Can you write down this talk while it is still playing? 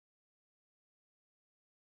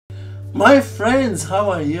My friends,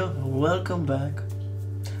 how are you? Welcome back.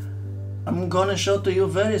 I'm gonna show to you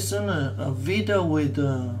very soon a video with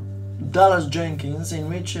Dallas Jenkins in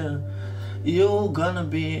which you're gonna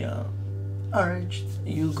be urged,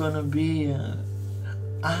 you're gonna be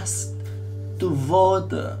asked to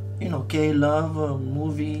vote, KLOVE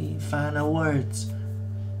Movie Fan Awards.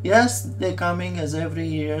 Yes, they're coming as every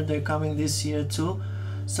year, they're coming this year too.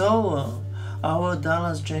 So our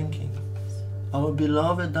Dallas Jenkins, our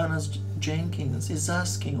beloved Dallas Jenkins is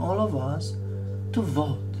asking all of us to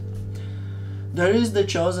vote. There is The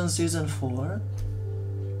Chosen Season 4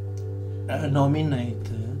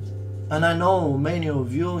 nominated, and I know many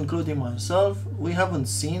of you, including myself, we haven't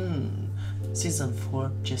seen Season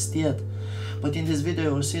 4 just yet. But in this video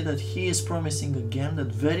you will see that he is promising again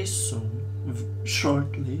that very soon,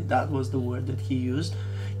 shortly, that was the word that he used,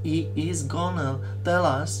 he is gonna tell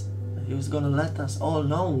us, he's gonna let us all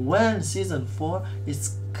know when Season 4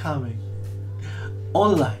 is coming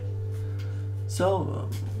online. So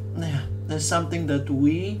yeah, there's something that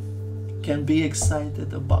we can be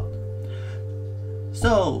excited about.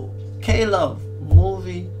 So KLOVE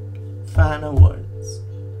Movie Fan Awards,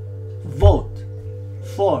 vote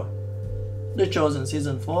for The Chosen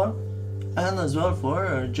Season 4 and as well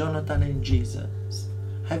for Jonathan and Jesus.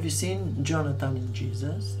 Have you seen Jonathan and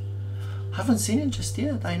Jesus? I haven't seen it just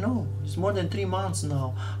yet. I know it's more than 3 months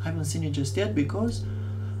now. I haven't seen it just yet because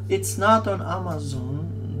it's not on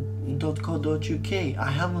Amazon.co.uk.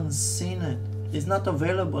 I haven't seen it. It's not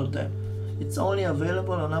available there. It's only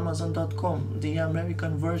available on Amazon.com, the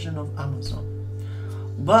American version of Amazon.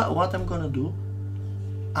 But what I'm gonna do,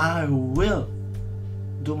 I will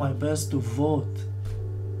do my best to vote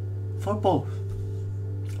for both.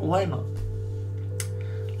 Why not?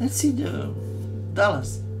 Let's see the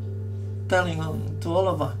Dallas telling to all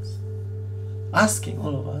of us, asking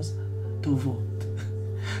all of us to vote.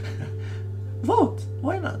 Vote,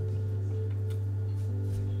 why not?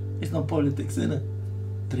 It's not politics, isn't it?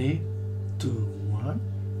 3, 2, 1,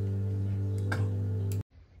 go.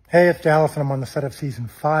 Hey, it's Dallas, and I'm on the set of Season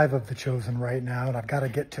 5 of The Chosen right now, and I've got to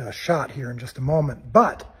get to a shot here in just a moment.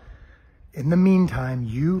 But in the meantime,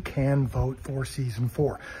 you can vote for Season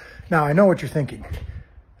 4. Now, I know what you're thinking.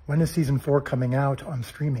 When is Season 4 coming out on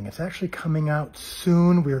streaming? It's actually coming out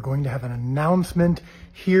soon. We are going to have an announcement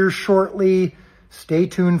here shortly. Stay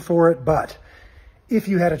tuned for it. But if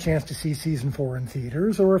you had a chance to see Season 4 in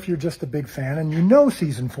theaters, or if you're just a big fan and you know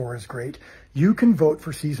Season 4 is great, you can vote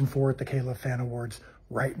for Season 4 at the KLOVE Fan Awards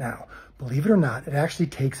right now. Believe it or not, it actually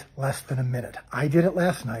takes less than a minute. I did it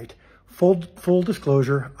last night. Full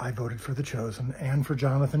disclosure, I voted for The Chosen and for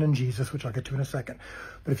Jonathan and Jesus, which I'll get to in a second.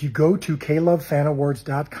 But if you go to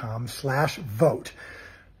KLOVEFanAwards.com/vote,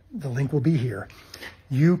 the link will be here.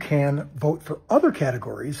 You can vote for other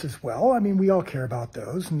categories as well. I mean, we all care about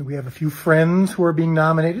those, and we have a few friends who are being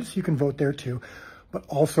nominated, so you can vote there too. But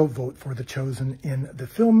also vote for The Chosen in the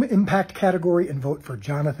Film Impact category, and vote for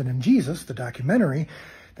Jonathan and Jesus, the documentary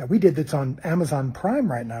that we did that's on Amazon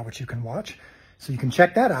Prime right now, which you can watch. So you can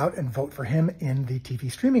check that out and vote for him in the TV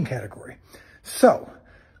streaming category. So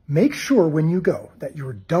make sure when you go that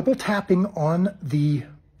you're double tapping on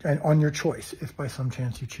your choice. If by some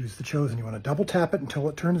chance you choose The Chosen, you want to double tap it until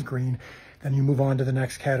it turns green, then you move on to the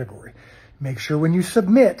next category. Make sure when you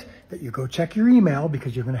submit that you go check your email,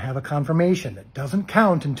 because you're going to have a confirmation. It doesn't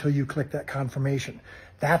count until you click that confirmation.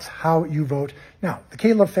 That's how you vote. Now, the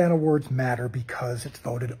KLOVE Fan Awards matter because it's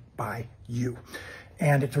voted by you.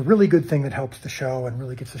 And it's a really good thing that helps the show and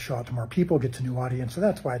really gets the show out to more people, gets a new audience. So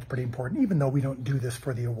that's why it's pretty important. Even though we don't do this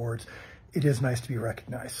for the awards, it is nice to be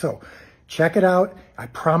recognized. So check it out. I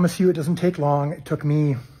promise you it doesn't take long. It took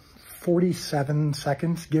me 47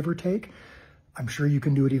 seconds, give or take. I'm sure you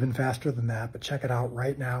can do it even faster than that, but check it out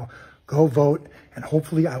right now. Go vote, and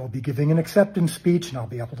hopefully I will be giving an acceptance speech, and I'll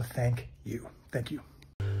be able to thank you. Thank you.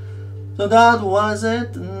 So that was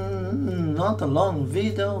it. Not a long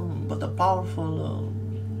video, but a powerful,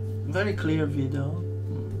 very clear video.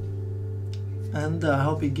 And I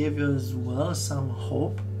hope it gave you as well some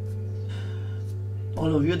hope.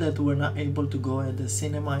 All of you that were not able to go at the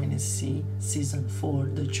cinema and see Season 4,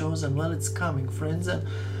 The Chosen, well, it's coming, friends. And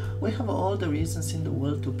we have all the reasons in the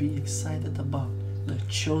world to be excited about The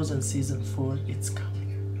Chosen Season 4. It's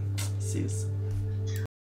coming. See you soon.